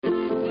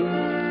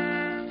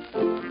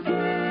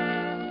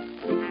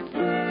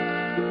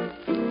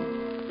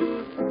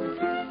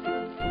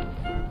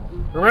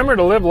remember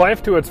to live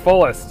life to its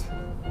fullest.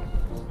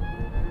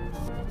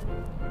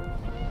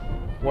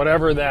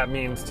 Whatever that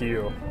means to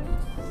you.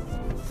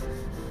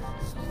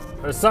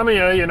 There's some of you,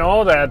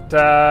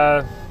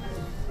 that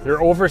you're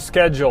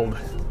overscheduled.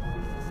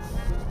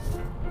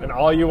 And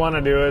all you want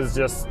to do is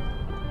just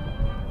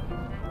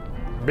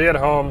be at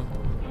home,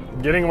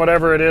 getting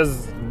whatever it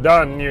is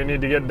done you need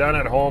to get done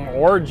at home,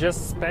 or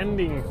just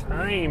spending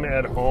time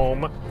at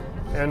home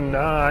and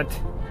not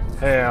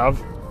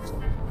have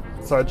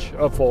such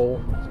a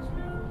full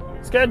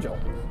schedule,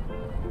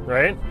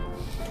 right?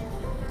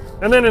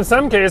 And then in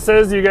some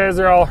cases, you guys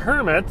are all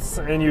hermits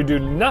and you do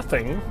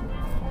nothing,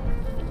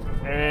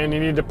 and you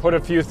need to put a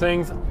few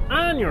things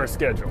on your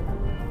schedule,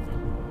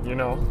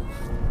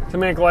 to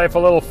make life a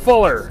little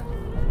fuller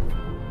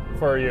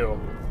for you.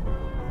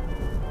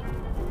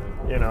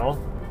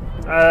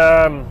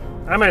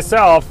 I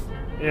myself,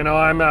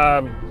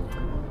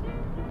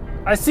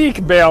 I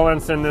seek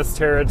balance in this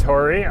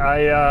territory.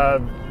 I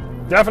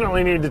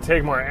definitely need to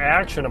take more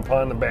action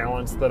upon the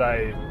balance that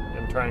I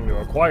am trying to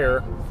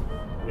acquire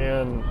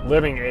in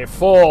living a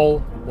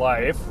full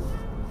life.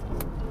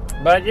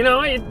 But,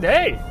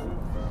 hey,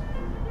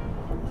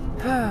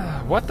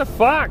 what the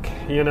fuck,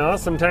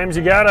 sometimes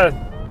you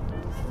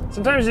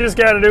just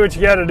gotta do what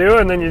you gotta do,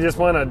 and then you just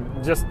want to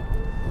just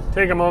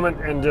take a moment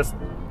and just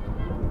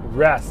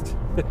rest.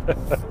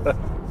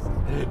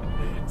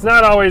 It's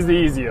not always the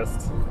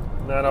easiest.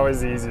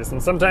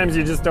 And sometimes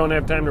you just don't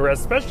have time to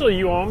rest, especially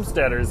you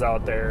homesteaders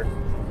out there,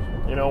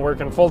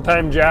 working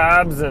full-time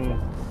jobs and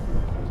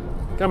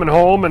coming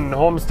home and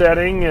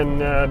homesteading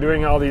and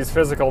doing all these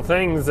physical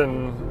things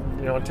and,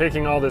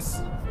 taking all this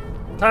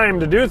time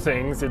to do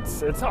things.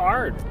 It's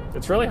hard.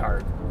 It's really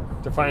hard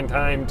to find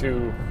time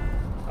to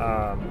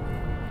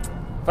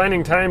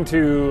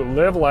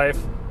live life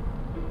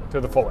to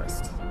the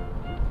fullest.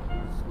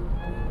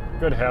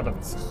 Good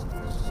heavens.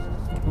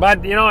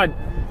 But,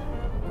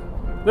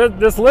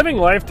 this living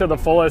life to the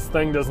fullest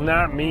thing does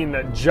not mean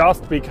that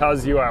just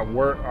because you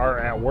are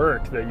at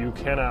work that you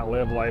cannot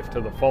live life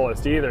to the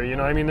fullest either.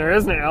 There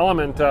is an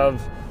element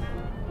of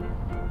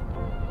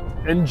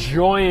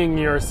enjoying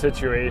your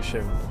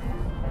situation,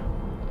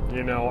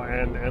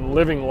 and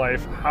living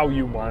life how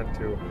you want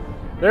to.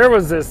 There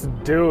was this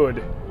dude,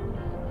 it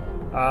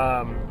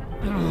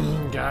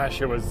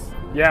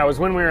was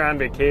when we were on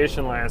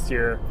vacation last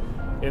year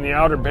in the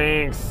Outer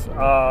Banks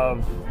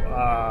of,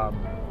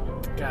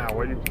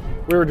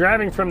 we were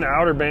driving from the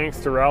Outer Banks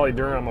to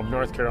Raleigh-Durham of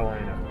North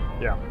Carolina.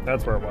 Yeah,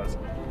 that's where it was.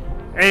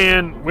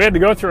 And we had to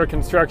go through a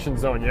construction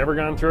zone. You ever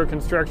gone through a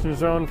construction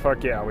zone?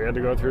 Fuck yeah, we had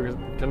to go through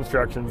a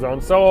construction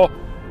zone. So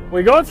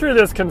we go through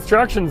this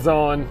construction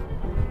zone,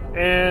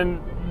 and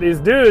these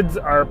dudes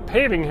are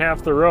paving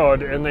half the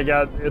road, and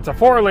it's a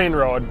 4-lane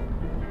road.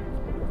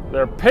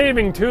 They're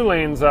paving 2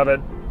 lanes of it,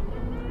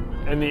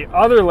 and the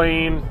other 2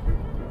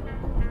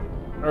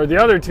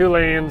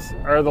 lanes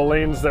are the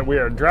lanes that we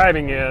are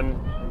driving in,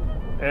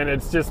 and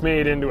it's just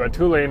made into a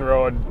 2-lane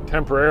road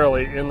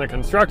temporarily in the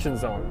construction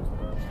zone.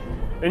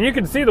 And you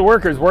could see the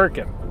workers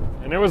working,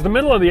 and it was the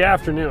middle of the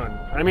afternoon.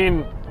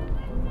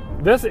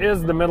 This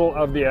is the middle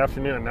of the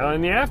afternoon. Now,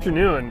 in the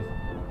afternoon,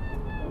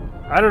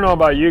 I don't know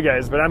about you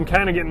guys, but I'm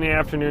kind of getting the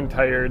afternoon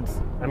tired.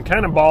 I'm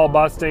kind of ball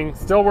busting,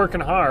 still working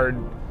hard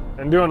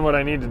and doing what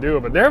I need to do.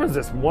 But there was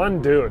this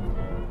one dude.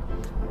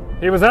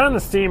 He was on the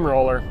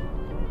steamroller,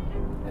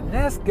 and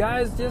this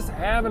guy's just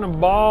having a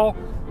ball,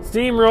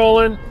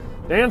 steamrolling,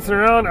 dancing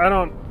around.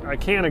 I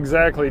can't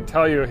exactly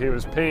tell you he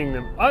was paying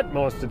the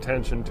utmost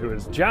attention to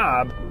his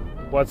job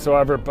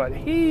whatsoever, but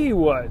he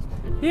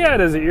had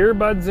his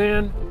earbuds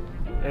in,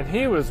 and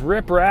he was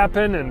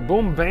rip-rapping and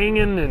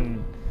boom-banging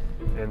and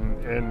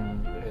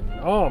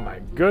oh my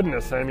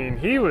goodness,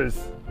 he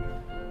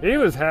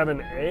was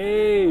having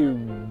a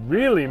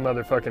really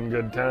motherfucking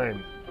good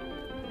time.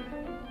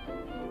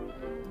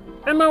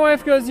 And my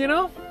wife goes,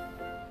 and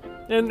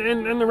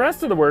the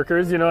rest of the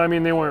workers, they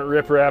weren't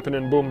rip-rapping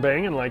and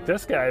boom-banging like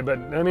this guy, but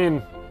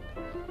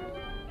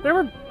they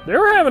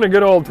were having a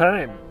good old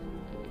time,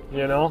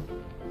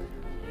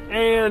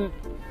 And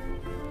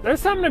there's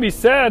something to be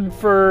said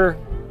for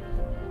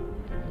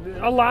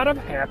a lot of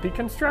happy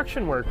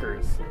construction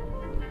workers.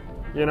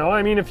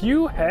 If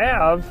you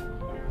have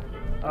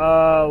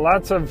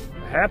lots of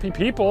happy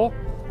people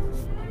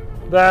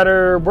that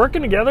are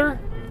working together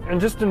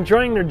and just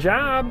enjoying their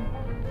job,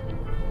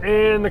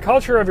 and the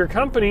culture of your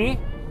company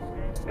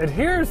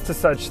adheres to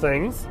such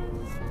things,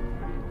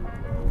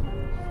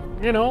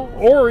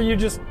 or you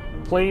just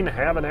plain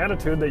have an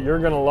attitude that you're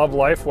going to love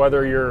life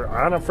whether you're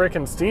on a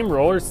frickin'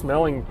 steamroller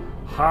smelling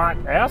hot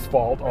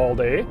asphalt all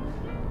day,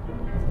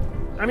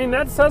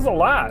 that says a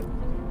lot.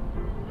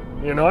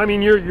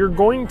 You're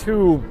going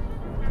to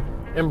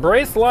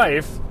embrace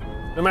life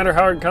no matter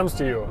how it comes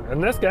to you.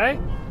 And this guy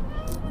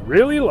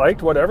really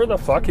liked whatever the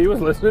fuck he was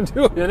listening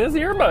to in his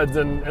earbuds.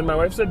 And my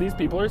wife said these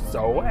people are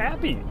so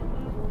happy.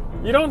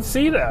 You don't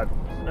see that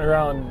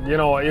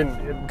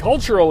around,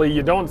 culturally,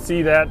 you don't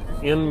see that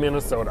in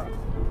Minnesota.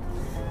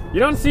 You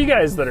don't see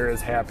guys that are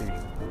as happy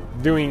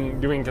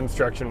doing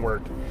construction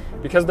work.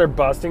 because they're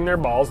busting their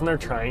balls and they're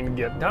trying to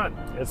get done.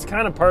 It's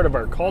kind of part of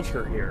our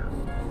culture here.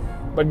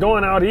 But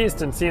going out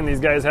east and seeing these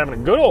guys having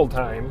a good old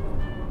time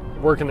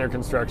working their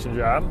construction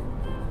job,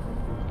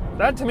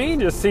 that to me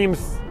just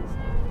seems,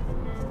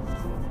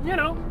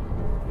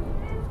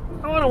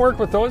 I want to work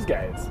with those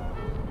guys.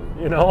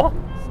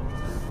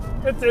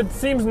 It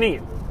seems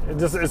neat.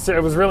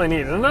 It was really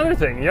neat. And another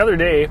thing, the other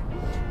day,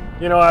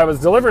 I was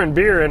delivering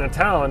beer in a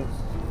town,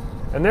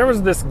 and there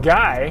was this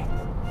guy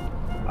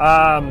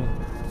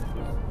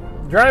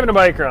driving a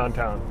bike around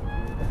town.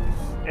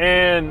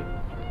 And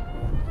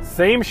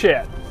same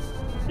shit.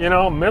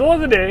 Middle of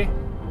the day,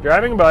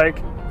 driving a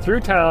bike through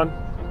town,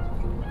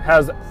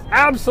 has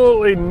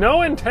absolutely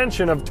no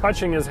intention of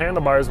touching his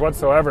handlebars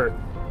whatsoever,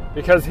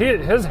 because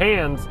his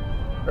hands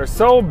are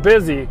so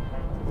busy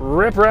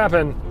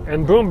rip-rapping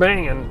and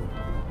boom-banging,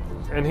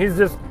 and he's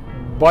just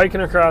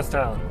biking across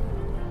town.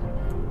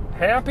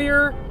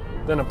 Happier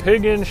than a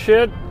pig in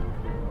shit,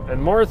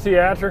 and more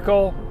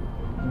theatrical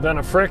than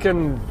a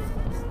frickin'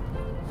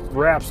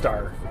 rap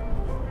star.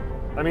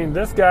 I mean,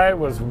 this guy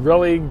was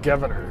really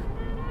giving her,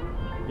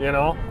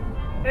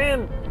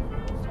 and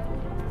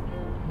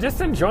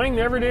just enjoying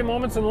the everyday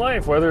moments in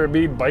life, whether it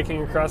be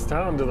biking across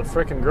town to the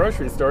frickin'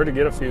 grocery store to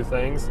get a few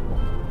things,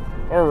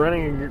 or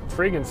renting a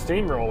friggin'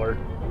 steamroller.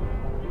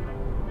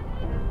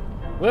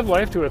 Live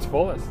life to its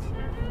fullest.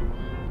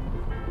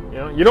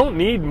 You don't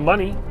need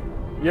money.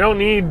 You don't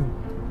need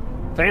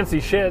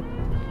fancy shit.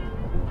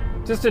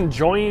 Just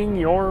enjoying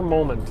your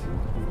moment.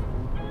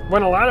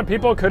 When a lot of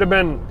people could have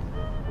been,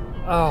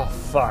 oh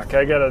fuck,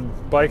 I gotta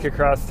bike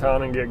across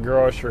town and get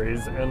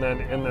groceries, and then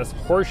in this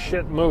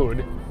horseshit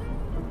mood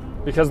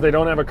because they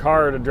don't have a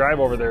car to drive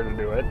over there to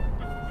do it.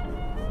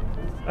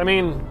 I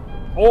mean,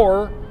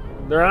 or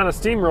they're on a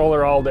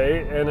steamroller all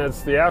day and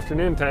it's the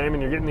afternoon time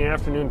and you're getting the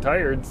afternoon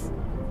tired's.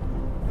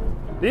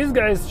 These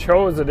guys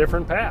chose a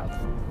different path,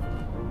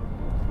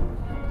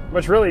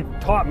 which really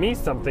taught me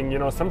something.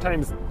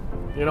 Sometimes,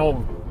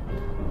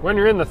 when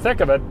you're in the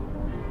thick of it,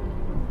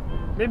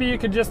 maybe you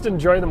could just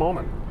enjoy the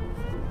moment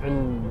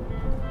and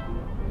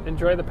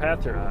enjoy the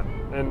path you're on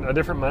and a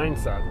different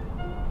mindset.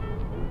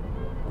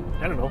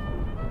 I don't know.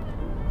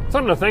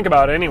 Something to think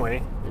about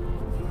anyway.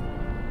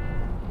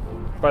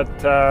 But,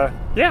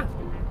 yeah,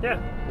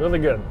 really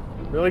good.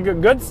 Really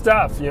good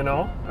stuff,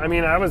 I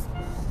mean,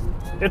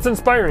 it's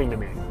inspiring to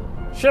me.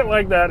 Shit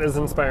like that is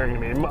inspiring to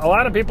me. A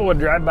lot of people would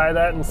drive by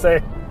that and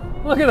say,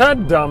 look at that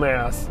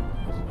dumbass.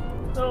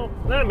 No,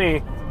 not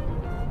me.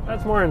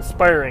 That's more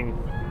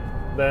inspiring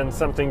than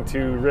something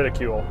to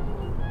ridicule,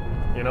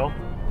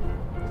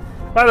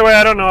 By the way,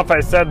 I don't know if I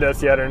said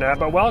this yet or not,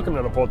 but welcome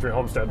to the Poultry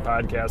Homestead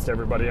Podcast,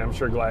 everybody. I'm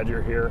sure glad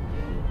you're here.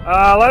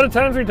 A lot of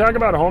times we talk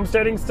about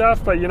homesteading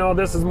stuff, but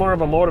this is more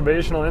of a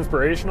motivational,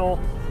 inspirational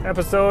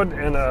episode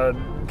and a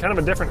kind of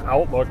a different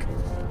outlook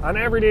on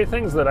everyday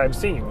things that I've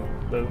seen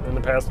in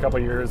the past couple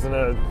years and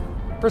a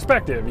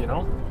perspective,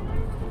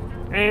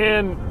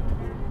 And,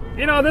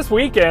 this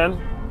weekend,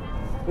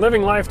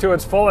 living life to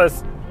its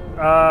fullest,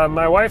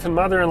 my wife and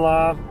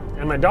mother-in-law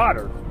and my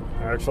daughter,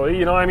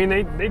 actually,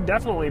 they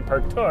definitely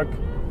partook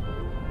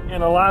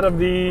in a lot of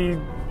the,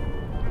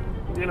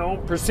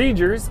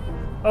 procedures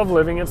of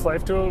living its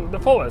life to the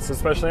fullest,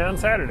 especially on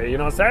Saturday.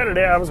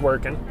 Saturday I was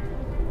working,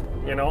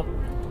 and,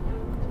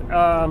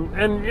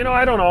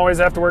 I don't always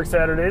have to work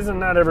Saturdays, and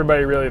not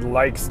everybody really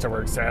likes to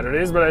work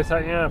Saturdays, but I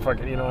thought, yeah, fuck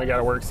it, I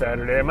gotta work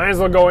Saturday. I might as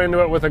well go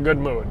into it with a good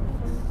mood.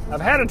 I've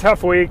had a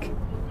tough week,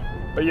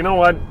 but you know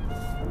what?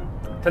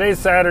 Today's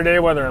Saturday,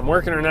 whether I'm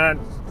working or not,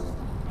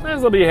 might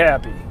as well be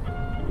happy,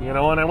 and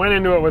I went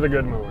into it with a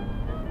good mood.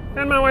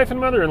 And my wife and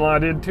mother-in-law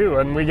did too,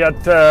 and we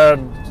got,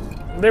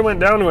 they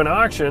went down to an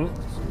auction.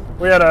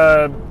 We had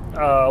a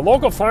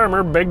local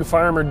farmer, Big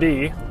Farmer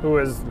D,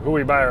 who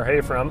we buy our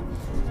hay from.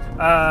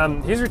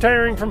 He's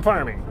retiring from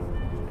farming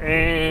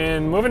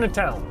and moving to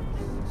town.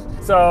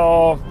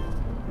 So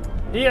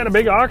he had a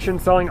big auction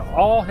selling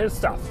all his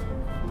stuff.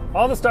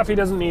 All the stuff he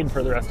doesn't need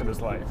for the rest of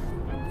his life.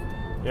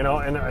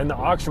 And the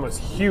auction was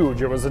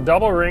huge. It was a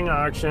double ring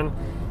auction.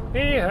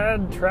 He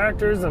had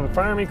tractors and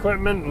farm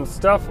equipment and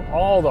stuff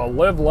all the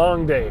live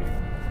long day.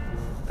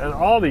 And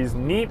all these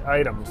neat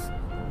items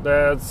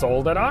that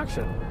sold at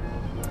auction.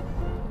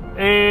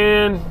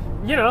 And,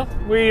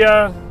 we,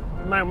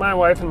 my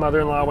wife and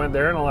mother-in-law went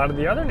there, and a lot of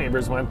the other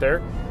neighbors went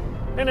there,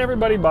 and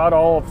everybody bought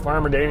all of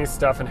Farmer Danny's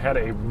stuff and had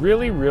a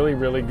really, really,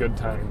 really good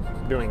time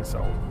doing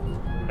so.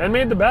 And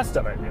made the best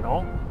of it,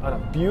 on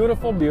a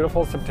beautiful,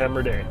 beautiful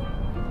September day.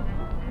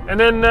 And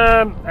then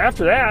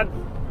after that,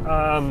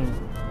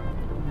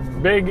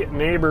 big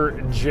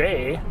neighbor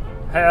Jay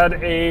had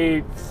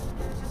a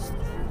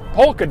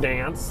polka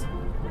dance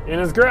in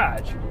his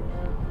garage,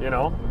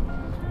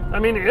 I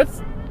mean,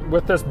 it's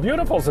with this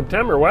beautiful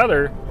September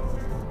weather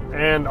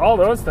and all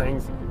those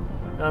things,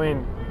 I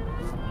mean,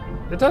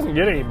 it doesn't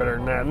get any better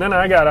than that. And then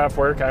I got off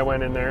work, I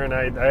went in there, and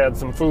I had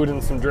some food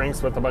and some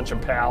drinks with a bunch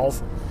of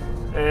pals.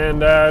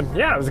 And,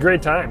 yeah, it was a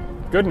great time.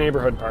 Good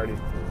neighborhood party.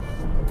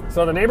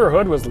 So the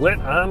neighborhood was lit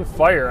on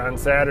fire on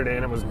Saturday,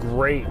 and it was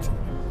great.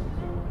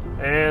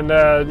 And,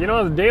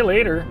 the day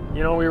later,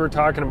 we were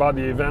talking about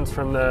the events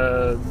from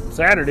the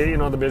Saturday,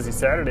 the busy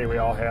Saturday we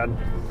all had.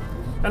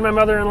 And my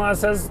mother-in-law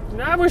says,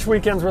 I wish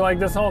weekends were like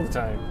this all the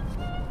time.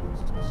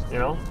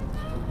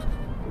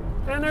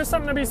 And there's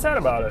something to be said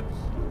about it.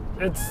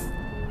 It's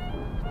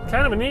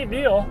kind of a neat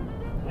deal.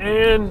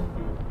 And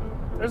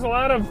there's a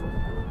lot of,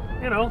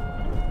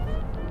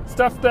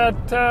 stuff that,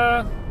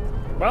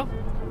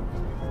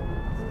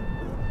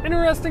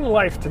 interesting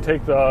life to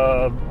take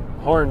the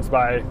horns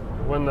by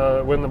when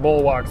the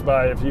bull walks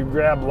by. If you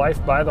grab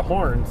life by the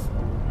horns,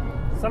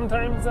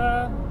 sometimes,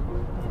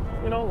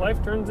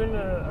 life turns into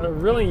a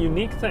really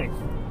unique thing,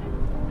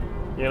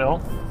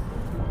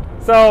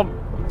 So,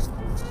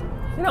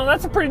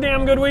 that's a pretty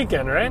damn good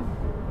weekend, right?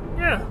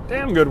 Yeah,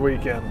 damn good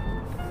weekend.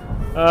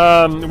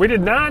 We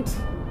did not,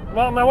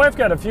 my wife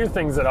got a few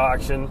things at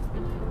auction.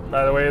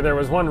 By the way, there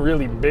was one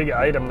really big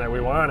item that we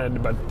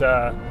wanted, but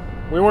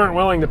we weren't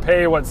willing to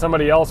pay what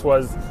somebody else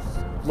was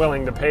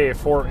willing to pay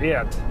for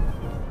it.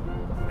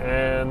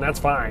 And that's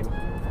fine.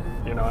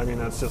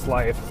 That's just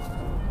life.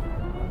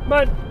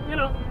 But,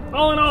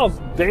 all in all,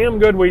 damn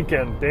good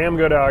weekend, damn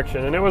good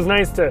auction. And it was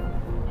nice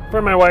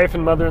for my wife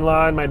and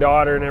mother-in-law and my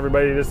daughter and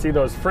everybody to see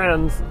those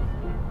friends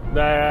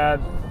that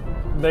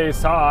they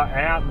saw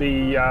at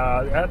the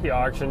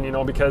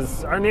auction,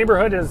 because our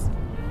neighborhood is,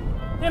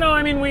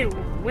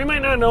 we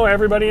might not know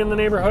everybody in the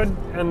neighborhood,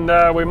 and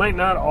we might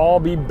not all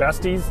be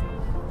besties,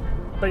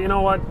 but you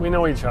know what? We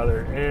know each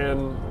other,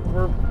 and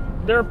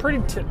they're a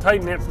pretty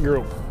tight-knit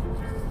group,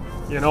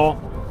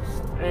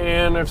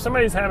 and if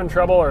somebody's having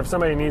trouble or if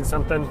somebody needs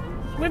something,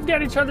 we've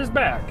got each other's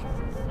back,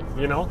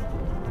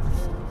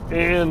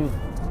 and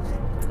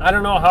I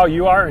don't know how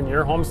you are in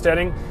your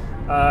homesteading.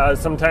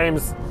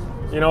 Sometimes,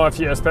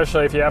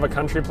 especially if you have a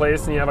country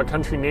place and you have a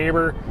country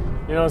neighbor,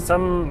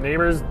 some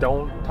neighbors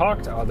don't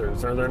talk to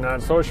others or they're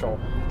not social.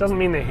 Doesn't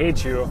mean they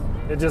hate you.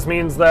 It just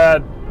means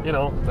that, they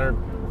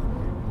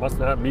must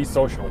not be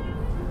social.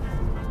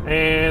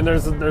 And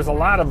there's a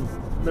lot of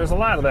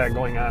that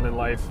going on in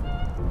life,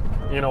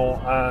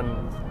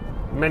 on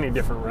many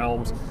different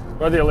realms.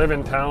 Whether you live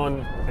in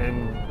town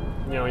and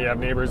you have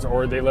neighbors,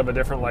 or they live a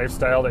different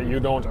lifestyle that you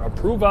don't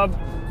approve of,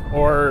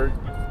 or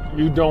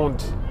you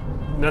don't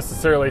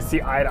necessarily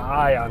see eye to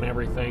eye on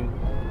everything.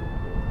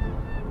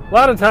 A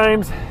lot of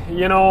times,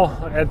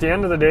 at the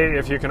end of the day,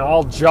 if you can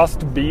all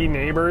just be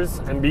neighbors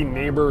and be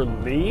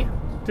neighborly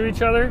to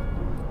each other,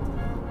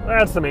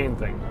 that's the main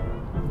thing.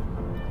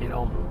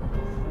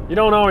 You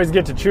don't always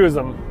get to choose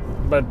them,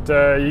 but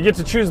you get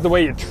to choose the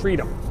way you treat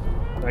them,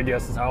 I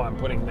guess is how I'm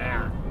putting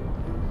that.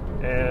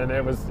 And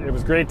it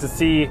was great to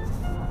see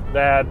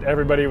that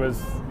everybody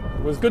was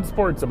good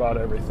sports about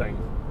everything,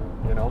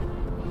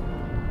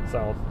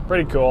 So,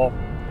 pretty cool.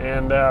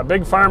 And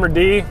Big Farmer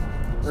D,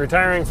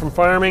 retiring from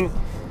farming,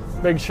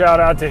 big shout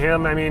out to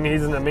him.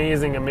 He's an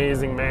amazing,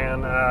 amazing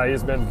man.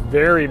 He's been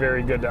very,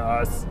 very good to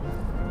us.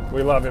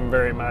 We love him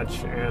very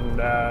much. And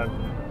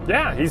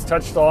he's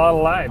touched a lot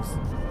of lives.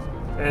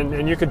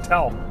 And you could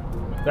tell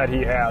that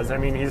he has.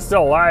 He's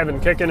still alive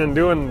and kicking and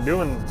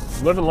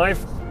living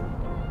life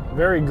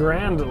very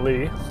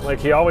grandly, like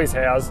he always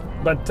has.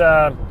 But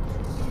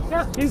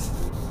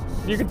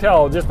you could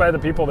tell just by the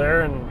people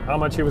there and how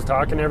much he was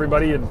talking to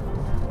everybody and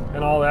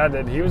all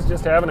that he was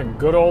just having a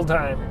good old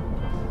time.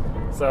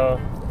 So,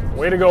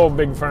 way to go,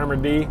 Big Farmer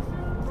D.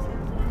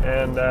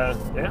 And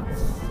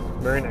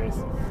very nice.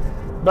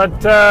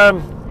 But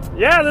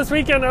this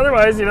weekend,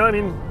 otherwise, not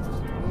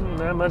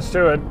much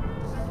to it.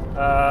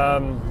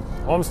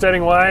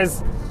 Homesteading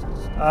wise,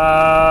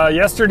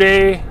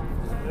 yesterday,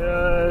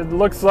 it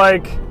looks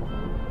like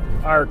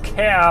our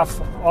calf,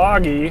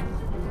 Augie,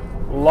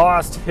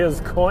 lost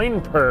his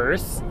coin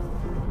purse.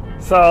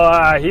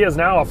 So he is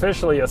now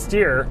officially a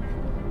steer.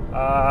 It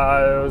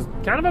was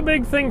kind of a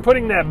big thing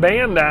putting that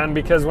band on,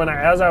 because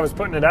as I was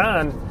putting it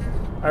on,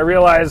 I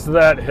realized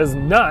that his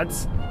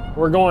nuts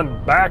were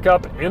going back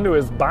up into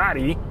his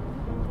body,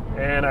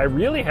 and I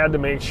really had to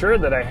make sure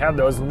that I had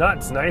those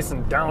nuts nice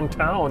and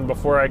downtown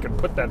before I could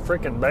put that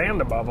frickin'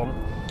 band above them.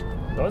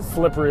 Those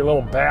slippery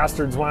little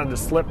bastards wanted to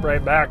slip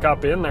right back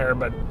up in there,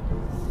 but,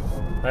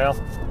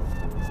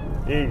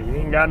 he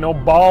ain't got no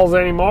balls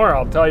anymore,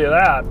 I'll tell you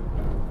that.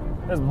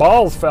 His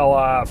balls fell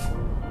off.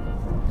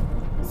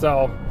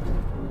 So,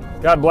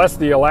 God bless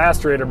the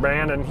Elastrator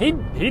band, and he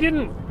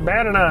didn't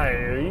bat an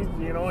eye.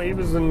 He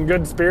was in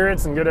good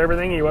spirits and good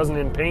everything. He wasn't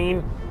in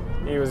pain.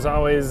 He was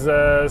always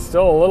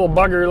still a little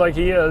bugger like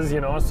he is,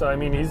 So,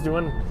 he's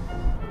doing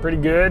pretty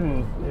good,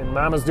 and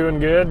Mama's doing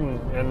good,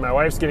 and my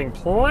wife's getting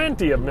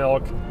plenty of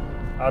milk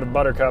out of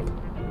Buttercup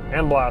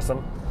and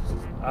Blossom.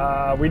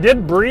 We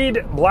did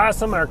breed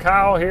Blossom, our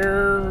cow,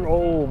 here,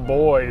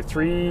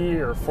 3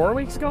 or 4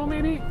 weeks ago,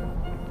 maybe?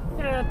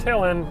 Yeah,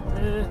 tail end.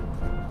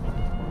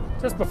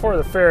 Just before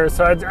the fair,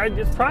 so it's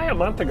probably a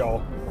month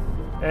ago.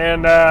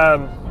 And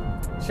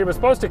she was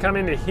supposed to come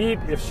into heat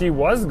if she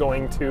was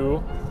going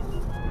to.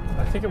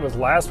 I think it was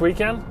last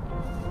weekend.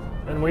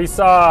 And we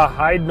saw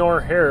hide nor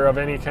hair of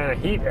any kind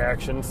of heat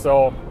action,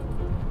 so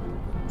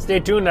stay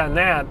tuned on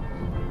that.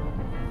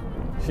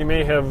 She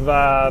may have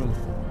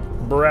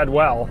bred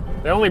well.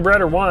 They only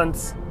bred her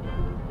once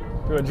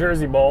to a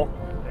Jersey bull,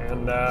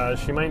 and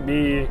she might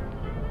be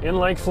in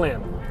like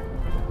Flynn,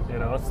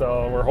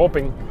 so we're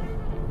hoping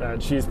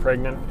that she's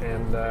pregnant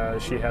and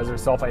she has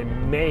herself a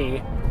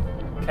May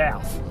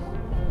calf.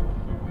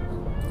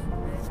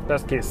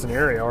 Best case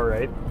scenario,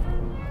 right?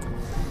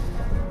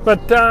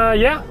 But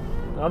yeah,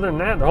 other than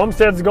that, the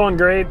homestead's going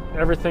great.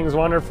 Everything's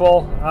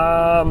wonderful.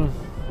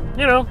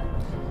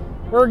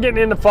 We're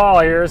getting into fall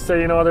here, so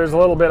there's a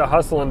little bit of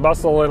hustle and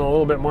bustle and a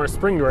little bit more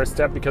spring to our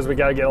step because we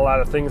got to get a lot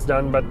of things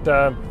done.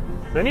 But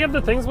many of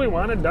the things we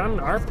wanted done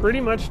are pretty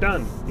much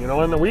done.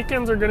 And the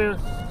weekends are going to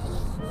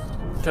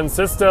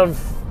consist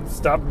of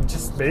stuff,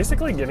 just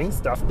basically getting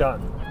stuff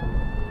done.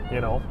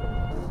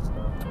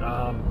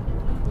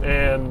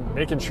 And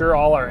making sure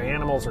all our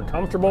animals are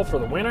comfortable for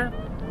the winter.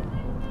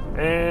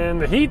 And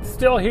the heat's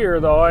still here,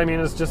 though. I mean,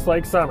 it's just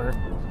like summer.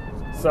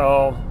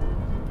 So,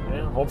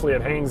 hopefully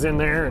it hangs in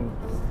there and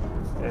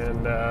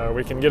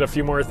we can get a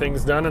few more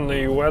things done, and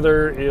the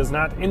weather is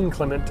not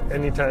inclement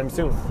anytime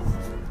soon.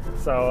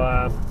 So,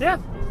 yeah.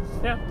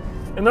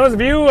 And those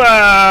of you,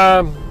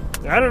 I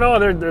don't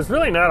know, there's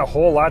really not a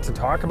whole lot to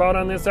talk about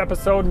on this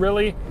episode,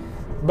 really.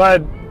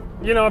 But,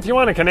 if you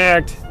want to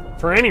connect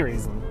for any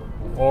reason,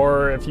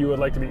 or if you would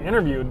like to be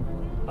interviewed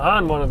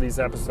on one of these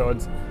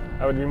episodes,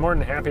 I would be more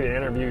than happy to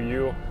interview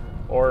you.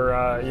 Or,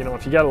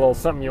 if you got a little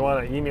something you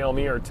want to email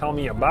me or tell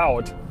me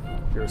about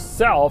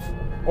yourself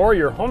or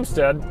your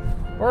homestead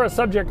or a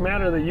subject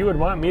matter that you would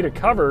want me to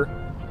cover,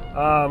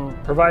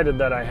 provided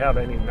that I have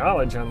any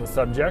knowledge on the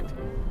subject,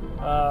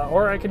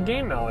 or I could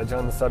gain knowledge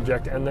on the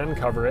subject and then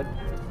cover it.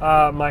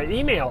 My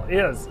email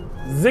is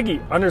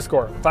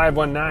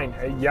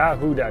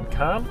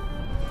ziggy_519@yahoo.com.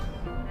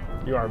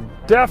 You are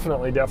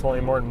definitely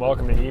more than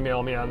welcome to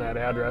email me on that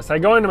address. I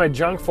go into my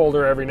junk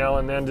folder every now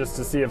and then just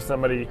to see if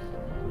somebody,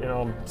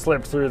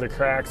 slipped through the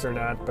cracks or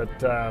not.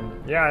 But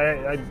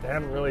I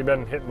haven't really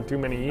been hitting too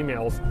many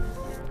emails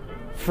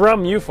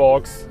from you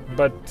folks.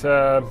 But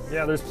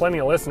there's plenty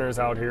of listeners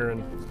out here,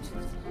 and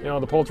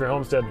the Poultry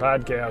Homestead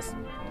podcast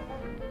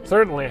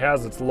certainly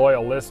has its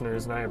loyal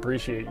listeners, and I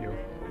appreciate you.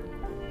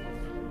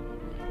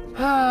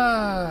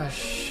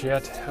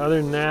 Shit.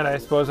 Other than that, I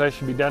suppose I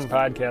should be done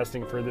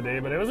podcasting for the day,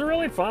 but it was a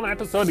really fun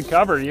episode to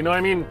cover.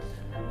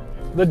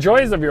 The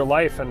joys of your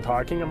life and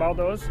talking about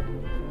those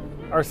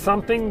are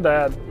something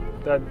that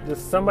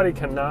just somebody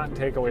cannot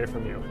take away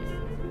from you.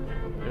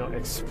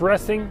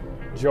 Expressing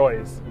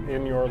joys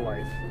in your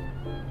life.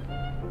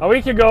 A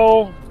week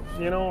ago,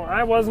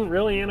 I wasn't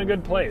really in a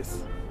good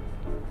place.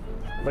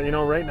 But,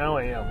 right now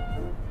I am.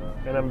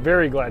 And I'm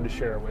very glad to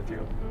share it with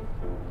you.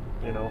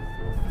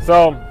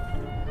 So,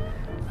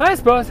 I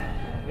suppose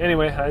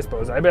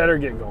I better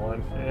get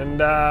going. And,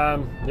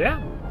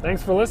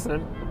 thanks for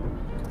listening.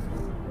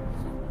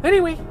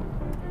 Anyway,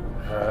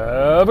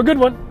 have a good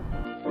one.